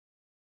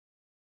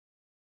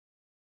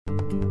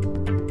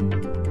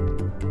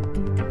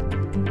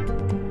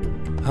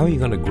How are you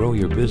going to grow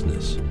your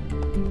business?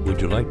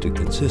 Would you like to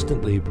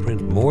consistently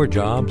print more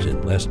jobs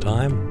in less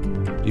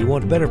time? Do you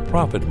want better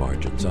profit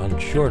margins on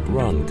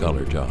short-run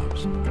color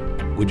jobs?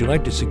 Would you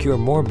like to secure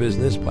more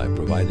business by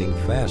providing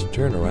fast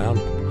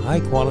turnaround,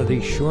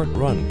 high-quality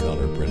short-run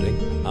color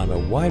printing on a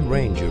wide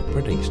range of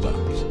printing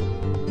stocks?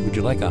 Would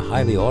you like a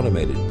highly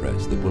automated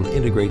press that will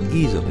integrate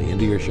easily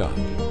into your shop?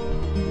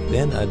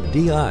 Then a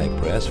DI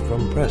press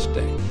from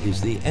Presstek is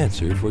the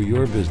answer for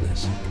your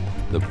business.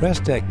 The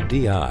Presstek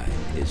DI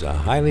is a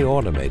highly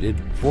automated,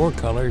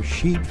 4-color,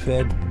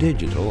 sheet-fed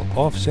digital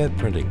offset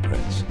printing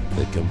press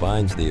that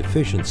combines the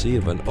efficiency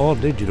of an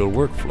all-digital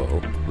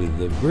workflow with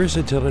the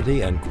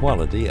versatility and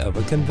quality of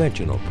a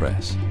conventional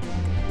press.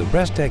 The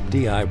Presstek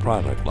DI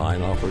product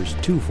line offers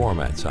 2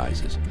 format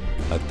sizes,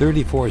 a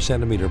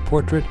 34-centimeter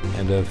portrait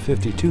and a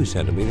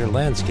 52-centimeter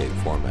landscape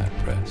format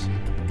press.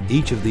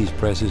 Each of these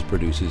presses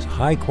produces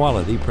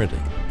high-quality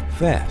printing,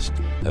 fast,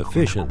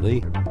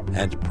 efficiently,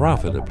 and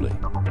profitably.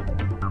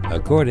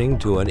 According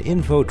to an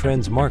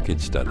InfoTrends market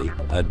study,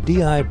 a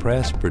DI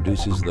press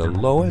produces the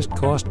lowest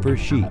cost per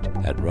sheet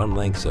at run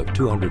lengths of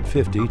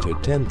 250 to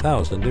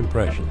 10,000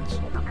 impressions.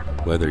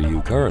 Whether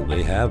you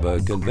currently have a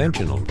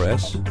conventional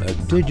press, a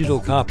digital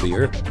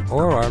copier,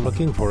 or are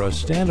looking for a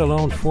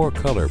standalone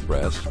 4-color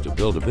press to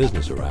build a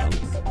business around,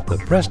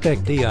 the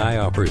Presstek DI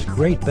offers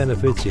great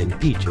benefits in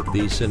each of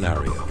these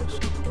scenarios.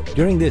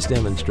 During this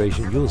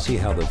demonstration, you'll see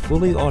how the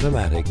fully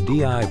automatic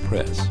DI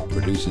press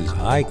produces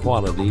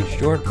high-quality,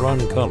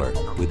 short-run color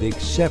with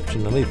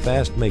exceptionally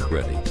fast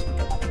make-readies.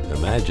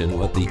 Imagine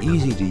what the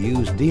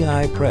easy-to-use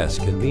DI press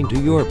can mean to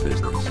your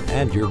business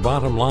and your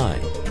bottom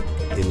line.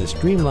 In the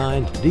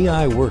streamlined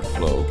DI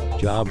workflow,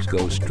 jobs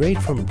go straight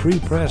from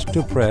pre-press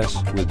to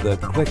press with the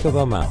click of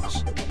a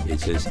mouse.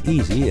 It's as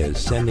easy as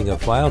sending a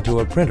file to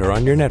a printer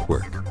on your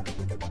network.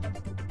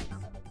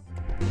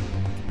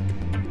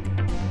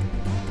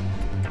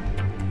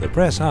 The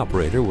press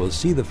operator will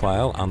see the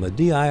file on the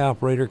DI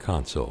operator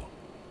console.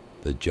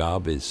 The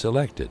job is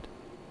selected.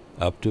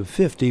 Up to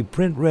 50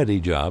 print-ready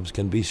jobs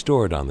can be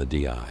stored on the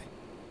DI.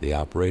 The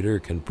operator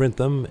can print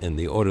them in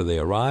the order they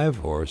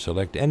arrive or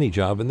select any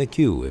job in the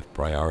queue if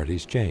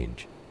priorities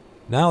change.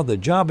 Now the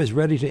job is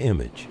ready to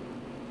image.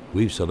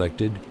 We've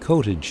selected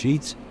coated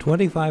sheets,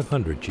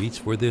 2,500 sheets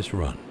for this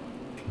run.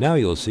 Now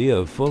you'll see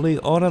a fully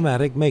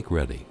automatic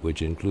make-ready,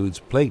 which includes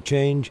plate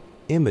change,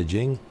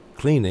 imaging,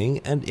 cleaning,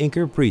 and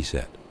inker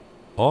preset.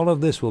 All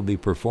of this will be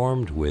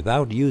performed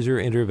without user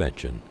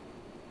intervention.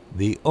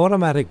 The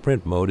automatic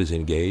print mode is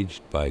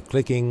engaged by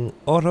clicking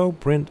Auto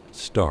Print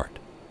Start.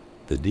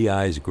 The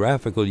DI's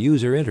graphical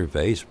user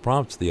interface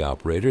prompts the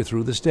operator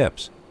through the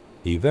steps.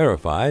 He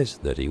verifies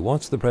that he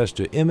wants the press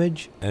to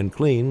image and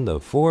clean the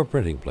 4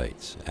 printing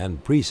plates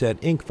and preset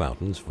ink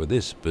fountains for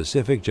this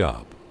specific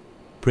job.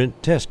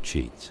 Print test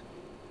sheets.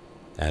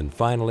 And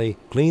finally,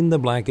 clean the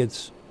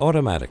blankets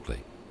automatically.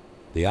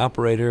 The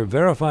operator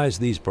verifies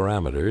these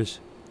parameters,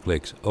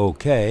 clicks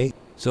OK,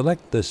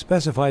 select the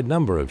specified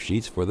number of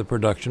sheets for the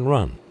production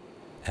run.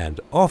 And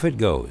off it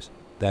goes.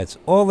 That's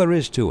all there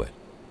is to it.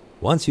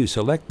 Once you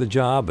select the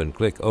job and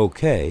click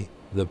OK,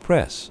 the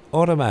press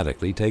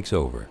automatically takes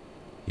over.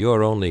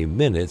 You're only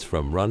minutes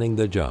from running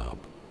the job.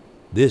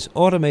 This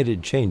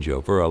automated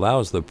changeover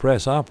allows the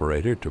press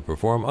operator to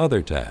perform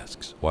other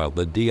tasks while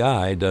the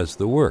DI does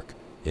the work,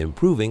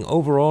 improving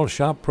overall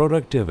shop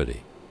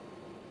productivity.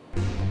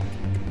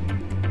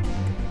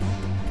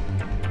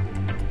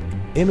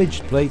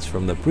 Imaged plates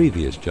from the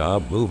previous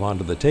job move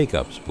onto the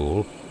take-up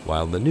spool,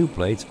 while the new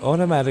plates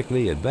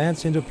automatically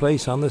advance into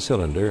place on the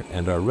cylinder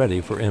and are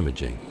ready for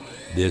imaging.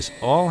 This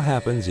all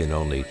happens in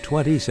only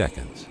 20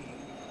 seconds.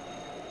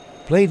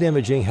 Plate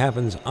imaging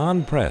happens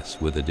on press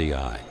with the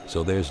DI,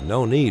 so there's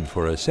no need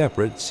for a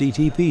separate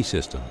CTP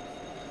system.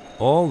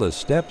 All the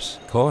steps,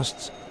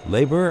 costs,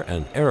 labor,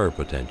 and error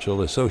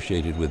potential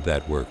associated with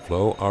that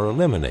workflow are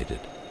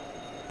eliminated.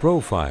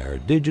 PROFIRE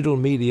digital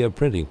media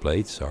printing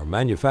plates are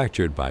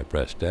manufactured by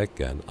Presstek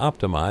and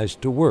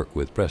optimized to work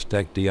with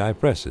Presstek DI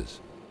presses.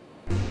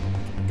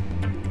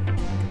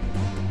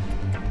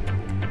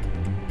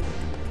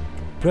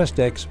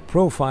 Presstek's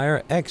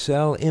PROFIRE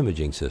XL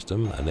imaging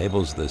system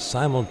enables the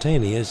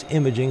simultaneous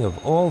imaging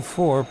of all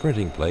 4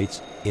 printing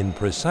plates in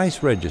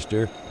precise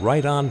register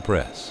right on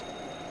press.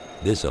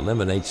 This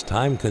eliminates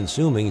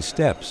time-consuming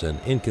steps and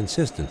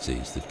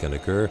inconsistencies that can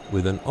occur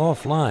with an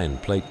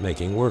offline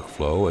plate-making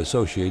workflow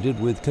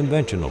associated with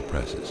conventional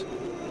presses.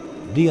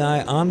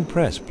 DI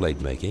on-press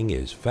plate making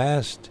is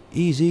fast,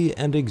 easy,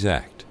 and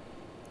exact.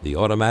 The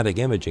automatic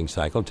imaging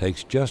cycle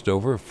takes just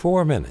over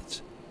 4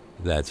 minutes.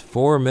 That's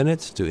 4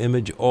 minutes to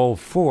image all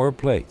 4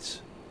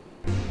 plates.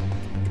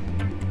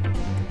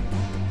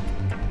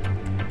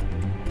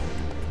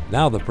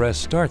 Now the press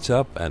starts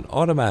up and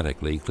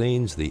automatically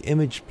cleans the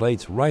imaged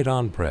plates right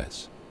on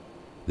press.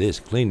 This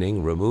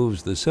cleaning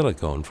removes the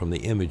silicone from the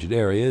imaged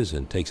areas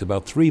and takes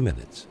about 3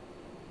 minutes.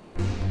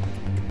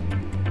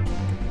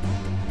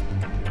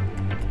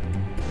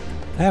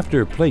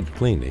 After plate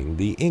cleaning,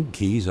 the ink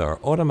keys are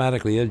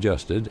automatically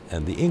adjusted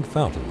and the ink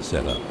fountain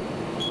set up.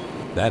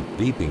 That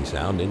beeping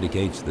sound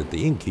indicates that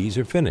the ink keys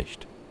are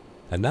finished.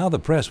 And now the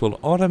press will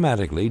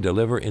automatically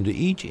deliver into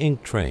each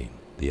ink train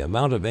the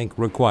amount of ink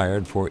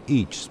required for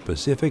each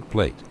specific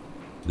plate.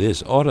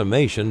 This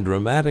automation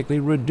dramatically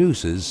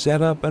reduces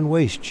setup and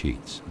waste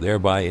sheets,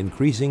 thereby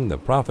increasing the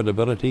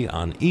profitability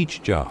on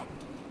each job.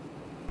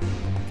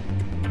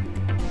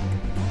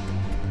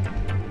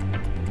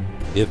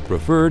 If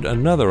preferred,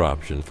 another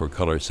option for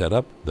color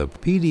setup, the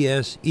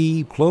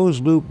PDS-E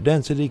closed-loop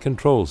density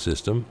control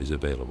system is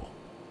available.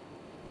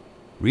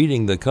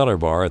 Reading the color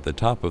bar at the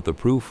top of the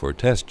proof or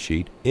test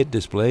sheet, it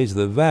displays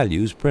the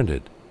values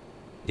printed.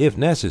 If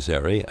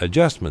necessary,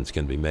 adjustments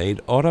can be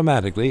made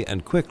automatically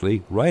and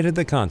quickly right at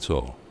the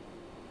console.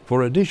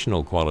 For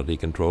additional quality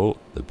control,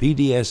 the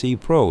PDS-E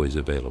Pro is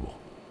available.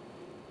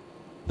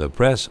 The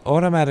press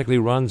automatically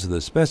runs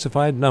the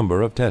specified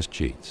number of test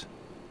sheets.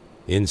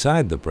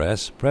 Inside the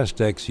press,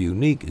 Presstek's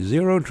unique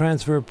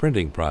zero-transfer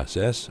printing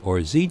process, or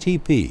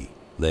ZTP,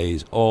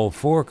 lays all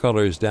 4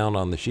 colors down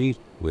on the sheet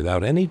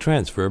without any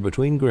transfer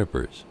between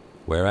grippers,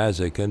 whereas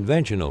a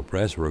conventional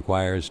press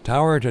requires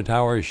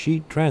tower-to-tower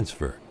sheet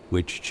transfer,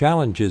 which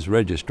challenges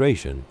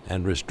registration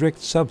and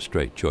restricts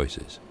substrate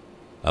choices.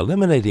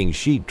 Eliminating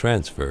sheet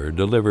transfer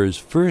delivers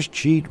first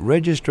sheet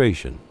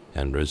registration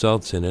and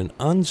results in an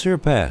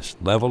unsurpassed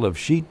level of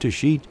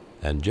sheet-to-sheet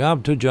and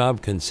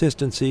job-to-job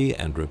consistency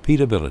and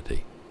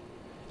repeatability.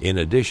 In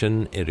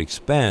addition, it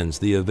expands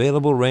the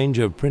available range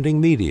of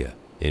printing media,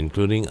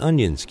 including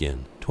onion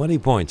skin,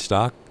 20-point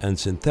stock, and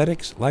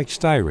synthetics like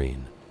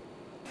styrene.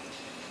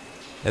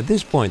 At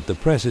this point, the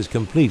press has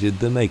completed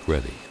the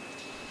make-ready.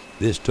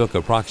 This took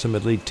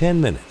approximately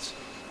 10 minutes.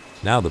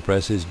 Now the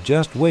press is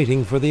just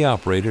waiting for the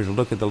operator to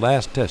look at the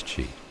last test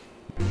sheet.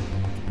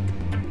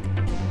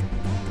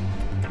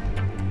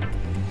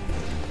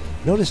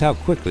 Notice how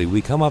quickly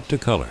we come up to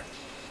color.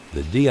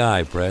 The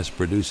DI press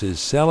produces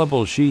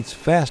sellable sheets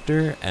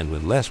faster and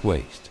with less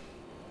waste.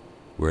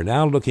 We're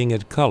now looking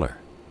at color.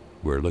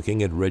 We're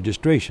looking at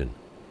registration.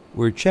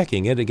 We're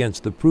checking it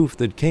against the proof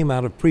that came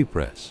out of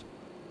pre-press.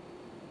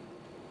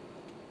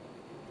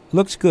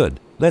 Looks good.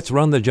 Let's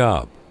run the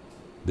job.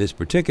 This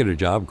particular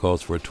job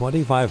calls for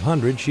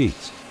 2,500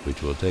 sheets,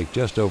 which will take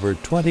just over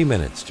 20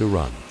 minutes to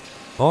run.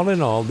 All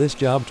in all, this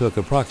job took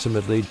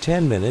approximately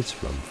 10 minutes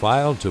from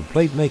file to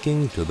plate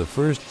making to the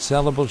first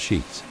sellable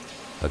sheets.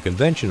 A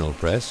conventional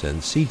press and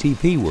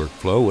CTP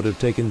workflow would have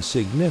taken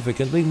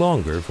significantly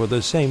longer for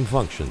the same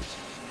functions.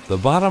 The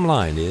bottom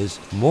line is,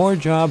 more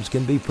jobs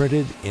can be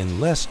printed in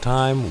less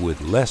time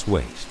with less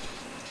waste.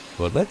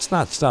 But let's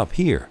not stop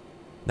here.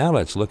 Now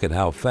let's look at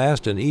how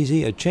fast and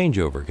easy a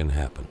changeover can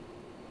happen.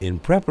 In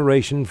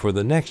preparation for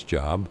the next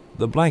job,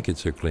 the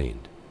blankets are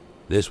cleaned.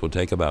 This will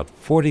take about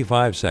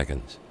 45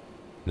 seconds.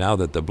 Now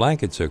that the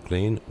blankets are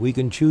clean, we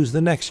can choose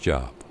the next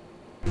job.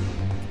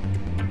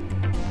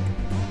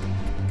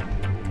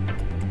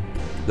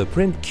 The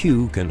print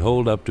queue can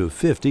hold up to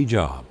 50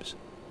 jobs.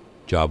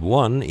 Job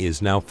 1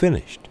 is now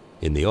finished.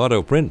 In the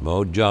auto print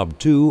mode, Job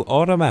 2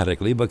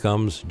 automatically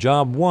becomes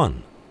Job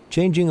 1,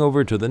 changing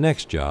over to the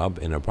next job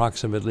in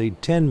approximately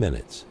 10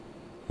 minutes.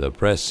 The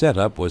press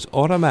setup was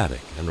automatic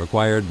and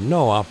required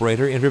no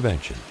operator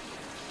intervention.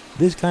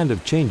 This kind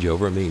of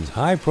changeover means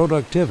high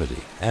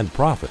productivity and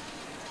profit.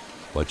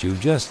 What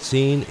you've just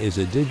seen is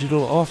a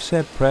digital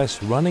offset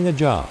press running a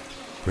job,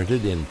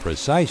 printed in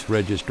precise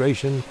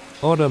registration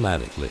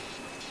automatically.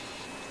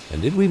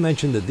 And did we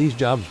mention that these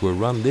jobs were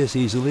run this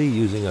easily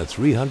using a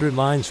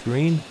 300-line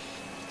screen?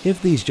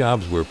 If these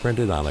jobs were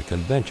printed on a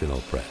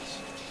conventional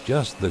press,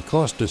 just the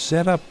cost to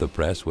set up the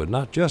press would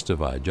not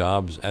justify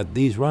jobs at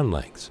these run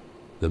lengths.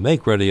 The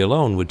make-ready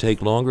alone would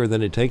take longer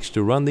than it takes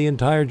to run the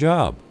entire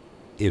job.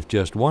 If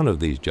just one of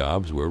these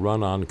jobs were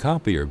run on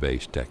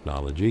copier-based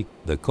technology,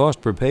 the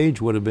cost per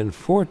page would have been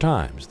 4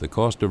 times the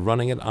cost of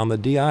running it on the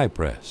DI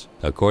press,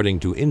 according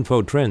to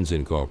InfoTrends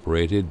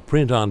Incorporated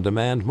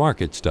print-on-demand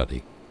market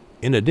study.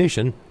 In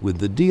addition, with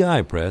the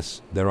DI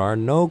press, there are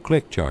no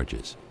click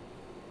charges.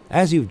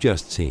 As you've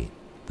just seen,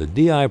 the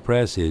DI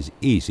press is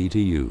easy to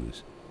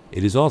use.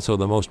 It is also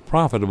the most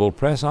profitable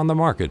press on the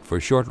market for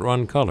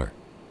short-run color,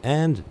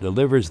 and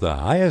delivers the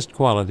highest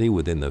quality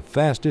within the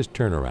fastest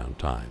turnaround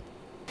time.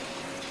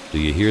 Do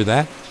you hear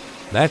that?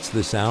 That's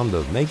the sound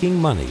of making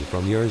money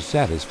from your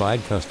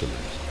satisfied customers.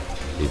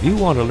 If you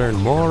want to learn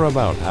more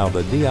about how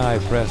the DI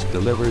press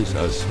delivers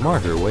a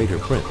smarter way to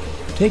print,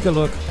 take a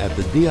look at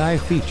the DI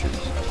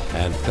features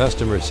and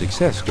customer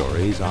success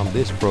stories on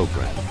this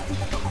program.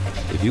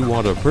 If you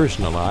want a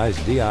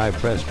personalized DI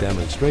press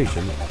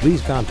demonstration,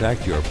 please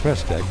contact your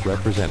Presstek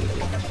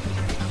representative.